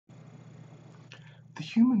The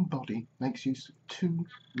human body makes use of two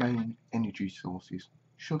main energy sources,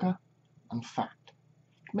 sugar and fat.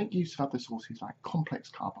 You can make use of other sources like complex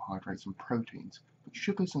carbohydrates and proteins, but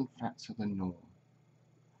sugars and fats are the norm.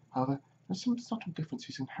 However, there are some subtle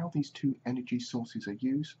differences in how these two energy sources are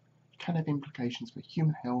used, which can have implications for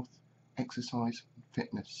human health, exercise, and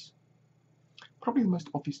fitness. Probably the most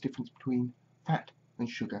obvious difference between fat and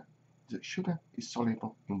sugar is that sugar is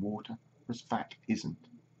soluble in water, whereas fat isn't.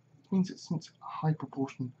 This means that since a high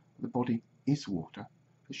proportion of the body is water,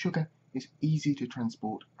 the sugar is easy to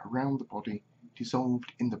transport around the body,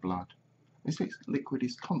 dissolved in the blood. This liquid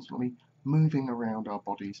is constantly moving around our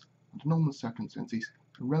bodies. Under normal circumstances,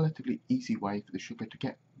 a relatively easy way for the sugar to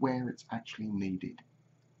get where it's actually needed.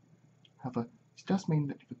 However, this does mean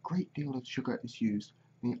that if a great deal of sugar is used,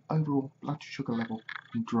 then the overall blood sugar level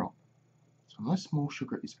can drop. So unless more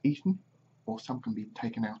sugar is eaten, or some can be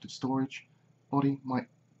taken out of storage, the body might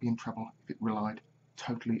be in trouble if it relied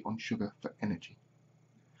totally on sugar for energy.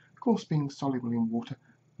 Of course, being soluble in water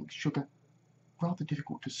makes sugar rather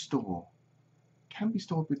difficult to store. It can be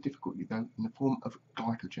stored with difficulty though in the form of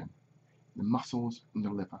glycogen in the muscles and the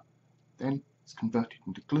liver. Then it's converted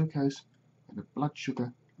into glucose when the blood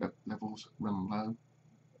sugar levels run low.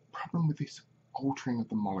 The problem with this altering of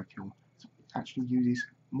the molecule is it actually uses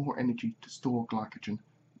more energy to store glycogen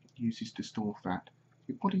than it uses to store fat.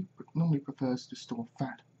 Your body normally prefers to store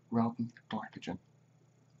fat rather than glycogen.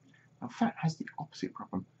 Now, fat has the opposite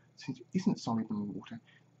problem. Since it isn't soluble in water,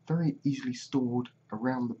 it's very easily stored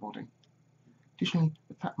around the body. Additionally,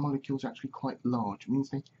 the fat molecule is actually quite large, it means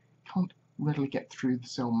they can't readily get through the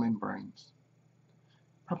cell membranes.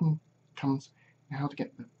 The problem comes in how to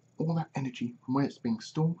get all that energy from where it's being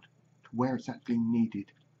stored to where it's actually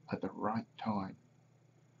needed at the right time.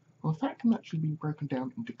 Well, fat can actually be broken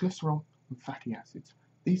down into glycerol and fatty acids.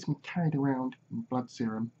 These can be carried around in blood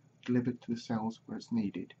serum, delivered to the cells where it's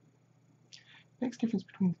needed. The next difference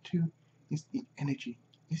between the two is the energy.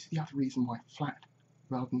 This is the other reason why fat,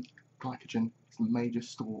 rather than glycogen, is the major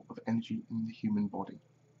store of energy in the human body.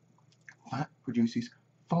 Fat produces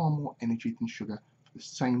far more energy than sugar for the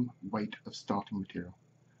same weight of starting material.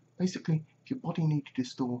 Basically, if your body needed to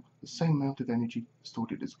store the same amount of energy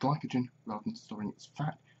stored it as glycogen rather than storing it as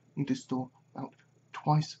fat, you need to store about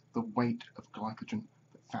twice the weight of glycogen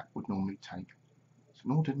that fat would normally take. So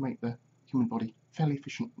in order to make the human body fairly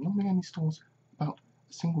efficient, it normally only stores about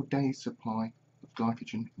a single day's supply of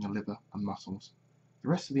glycogen in the liver and muscles. The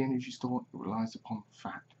rest of the energy stored relies upon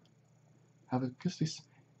fat. However, because this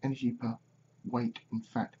energy per weight in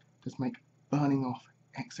fat does make burning off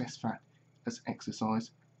excess fat as exercise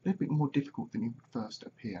a little bit more difficult than it would first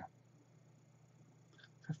appear.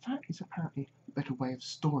 So fat is apparently a better way of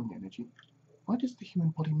storing energy. Why does the human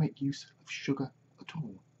body make use of sugar at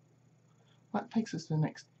all? That takes us to the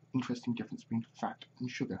next interesting difference between fat and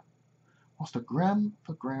sugar. Whilst a gram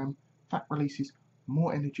for gram, fat releases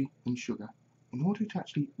more energy than sugar. In order to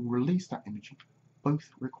actually release that energy, both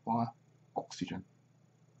require oxygen.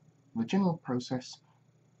 In the general process,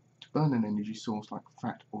 to burn an energy source like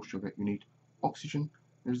fat or sugar, you need oxygen.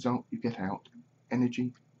 The result you get out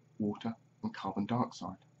energy, water, and carbon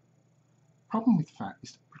dioxide. The problem with fat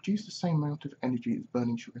is to produce the same amount of energy as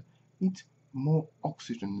burning sugar needs more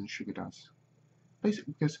oxygen than sugar does.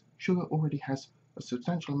 Basically because sugar already has a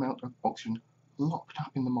substantial amount of oxygen locked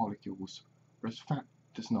up in the molecules, whereas fat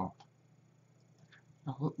does not.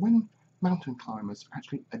 Now, when mountain climbers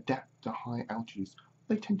actually adapt to high altitudes,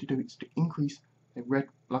 what they tend to do is to increase their red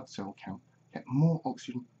blood cell count, get more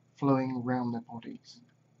oxygen flowing around their bodies.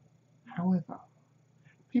 However,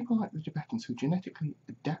 people like the Tibetans who genetically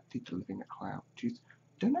adapted to living at high altitudes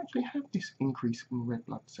don't actually have this increase in red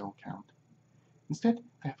blood cell count. Instead,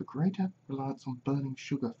 they have a greater reliance on burning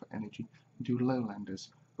sugar for energy than do lowlanders.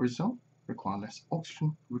 As a result, require less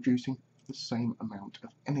oxygen, reducing the same amount of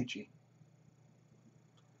energy.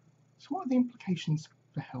 So what are the implications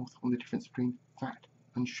for health on the difference between fat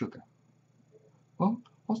and sugar? Well,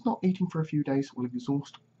 whilst not eating for a few days will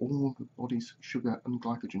exhaust all the body's sugar and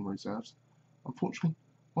glycogen reserves, unfortunately,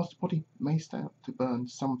 whilst the body may start to burn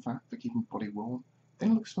some fat for keeping the body warm,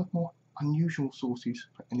 then looks for more unusual sources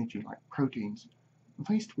for energy like proteins, and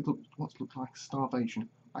faced with what looks like starvation,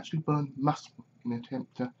 actually burn muscle in an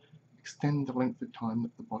attempt to extend the length of time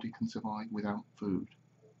that the body can survive without food.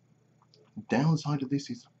 The downside of this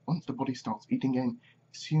is once the body starts eating again,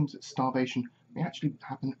 it assumes that starvation may actually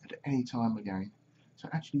happen at any time again. So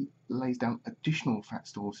it actually lays down additional fat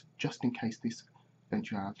stores just in case this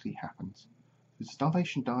eventuality happens. So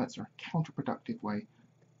starvation diets are a counterproductive way of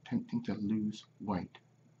attempting to lose weight.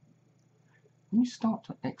 When you start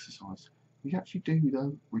to exercise, you actually do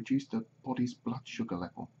though reduce the body's blood sugar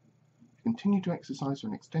level. continue to exercise for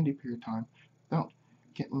an extended period of time without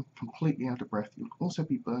getting completely out of breath, you'll also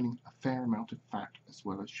be burning a fair amount of fat as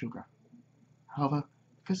well as sugar. However,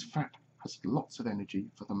 because fat has lots of energy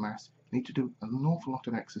for the mass, you need to do an awful lot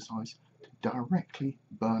of exercise to directly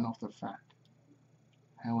burn off the fat.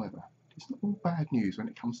 However, it's not all bad news when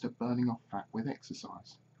it comes to burning off fat with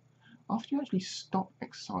exercise. After you actually stop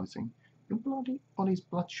exercising, your body's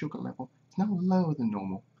blood sugar level is now lower than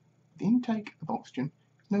normal. The intake of oxygen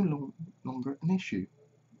is no longer an issue.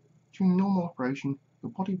 During normal operation,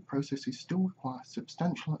 your body processes still require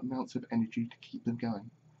substantial amounts of energy to keep them going.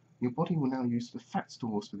 Your body will now use the fat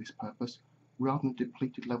stores for this purpose rather than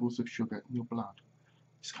depleted levels of sugar in your blood.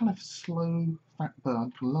 This kind of slow fat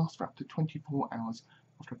burn can last for up to 24 hours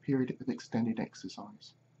after a period of extended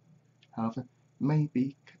exercise. However, it may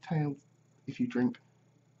be curtailed if you drink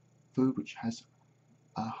food which has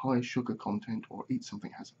a high sugar content or eat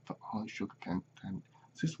something that has a high sugar content.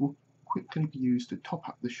 This will quickly be used to top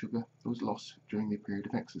up the sugar that was lost during the period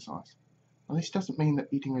of exercise. Now, this doesn't mean that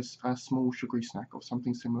eating a small sugary snack or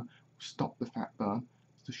something similar will stop the fat burn,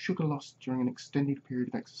 as the sugar lost during an extended period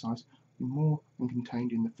of exercise will be more than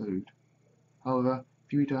contained in the food. However,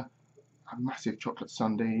 if you eat a massive chocolate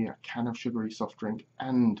sundae, a can of sugary soft drink,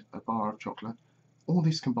 and a bar of chocolate, all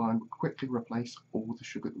this combined will quickly replace all the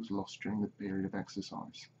sugar that was lost during the period of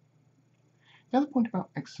exercise. The other point about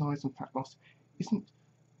exercise and fat loss isn't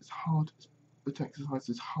to exercise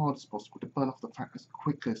as hard as possible to burn off the fat as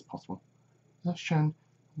quickly as possible. As I've shown,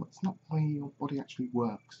 that's not the way your body actually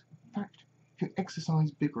works. In fact, if you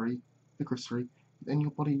exercise vigorously, then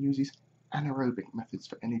your body uses anaerobic methods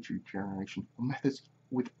for energy generation, or methods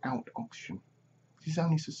without oxygen. This is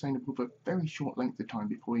only sustainable for a very short length of time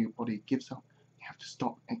before your body gives up. You have to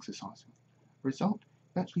stop exercising. The result,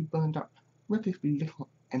 you actually burned up relatively little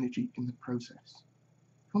energy in the process.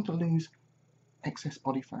 If you want to lose excess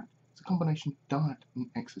body fat, it's a combination of diet and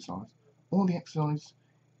exercise. All the exercise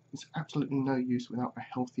is absolutely no use without a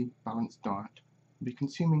healthy, balanced diet. You'll be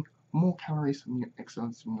consuming more calories than you're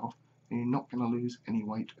exercising off, and you're not going to lose any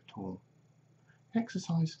weight at all.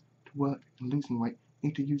 Exercise to work and losing weight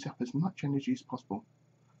need to use up as much energy as possible.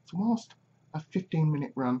 So whilst a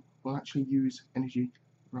 15-minute run will actually use energy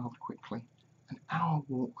rather quickly, an hour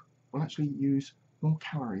walk will actually use more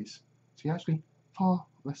calories. So you're actually far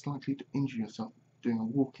less likely to injure yourself doing a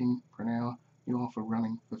walking for an hour than you are for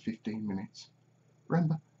running for 15 minutes.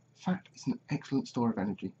 Remember, fat is an excellent store of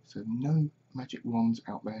energy, so no magic wands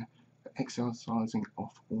out there for exercising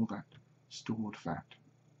off all that stored fat.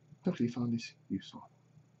 Hopefully you find this useful.